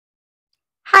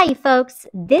Hi, folks.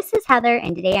 This is Heather,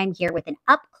 and today I'm here with an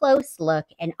up close look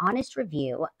and honest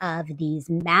review of these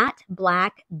matte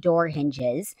black door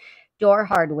hinges, door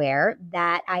hardware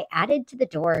that I added to the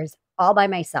doors all by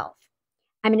myself.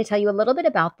 I'm going to tell you a little bit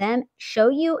about them, show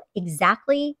you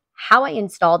exactly how I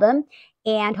installed them,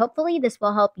 and hopefully this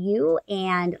will help you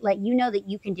and let you know that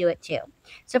you can do it too.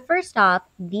 So, first off,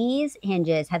 these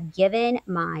hinges have given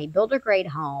my builder grade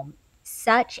home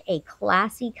such a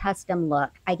classy custom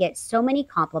look. I get so many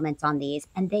compliments on these,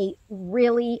 and they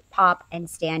really pop and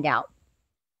stand out.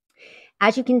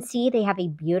 As you can see, they have a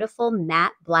beautiful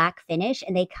matte black finish,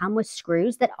 and they come with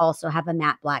screws that also have a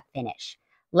matte black finish.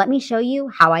 Let me show you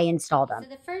how I installed them. So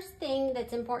the first thing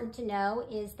that's important to know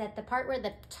is that the part where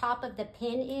the top of the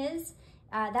pin is,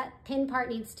 that pin part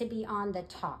needs to be on the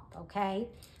top, okay?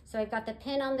 So I've got the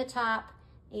pin on the top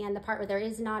and the part where there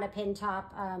is not a pin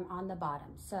top on the bottom.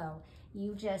 So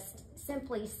you just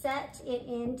simply set it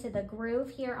into the groove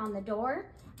here on the door.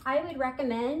 I would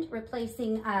recommend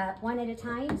replacing one at a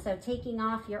time. So taking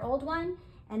off your old one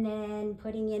and then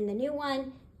putting in the new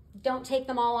one. Don't take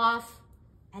them all off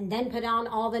and then put on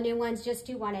all the new ones, just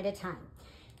do one at a time.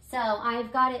 So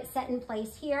I've got it set in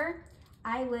place here.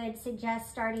 I would suggest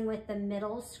starting with the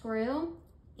middle screw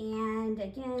and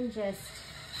again, just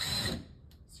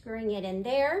screwing it in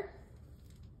there.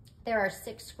 There are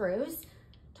 6 screws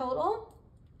total.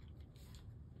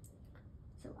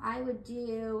 So I would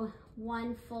do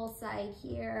one full side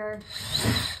here.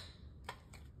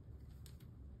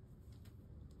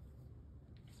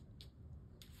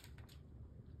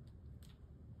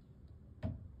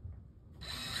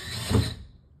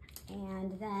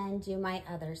 And then do my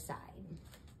other side.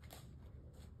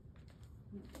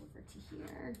 Move over to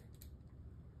here.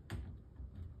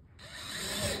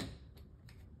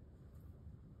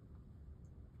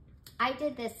 I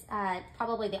did this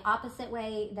probably the opposite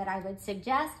way that I would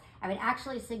suggest. I would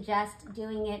actually suggest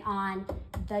doing it on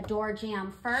the door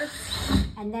jamb first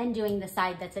and then doing the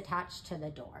side that's attached to the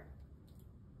door.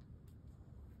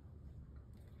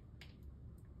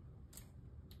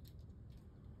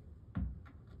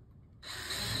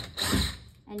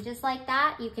 And just like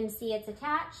that, you can see it's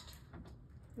attached.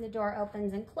 The door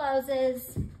opens and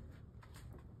closes.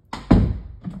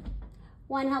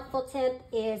 One helpful tip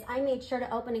is I made sure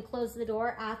to open and close the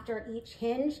door after each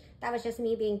hinge. That was just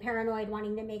me being paranoid,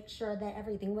 wanting to make sure that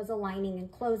everything was aligning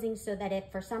and closing so that if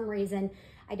for some reason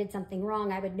I did something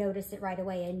wrong, I would notice it right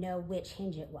away and know which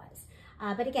hinge it was.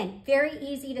 But again, very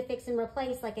easy to fix and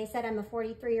replace. Like I said, I'm a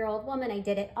 43-year-old woman. I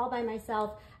did it all by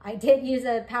myself. I did use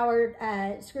a powered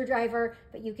screwdriver,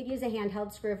 but you could use a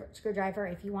handheld screwdriver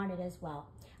if you wanted as well.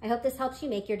 I hope this helps you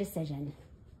make your decision.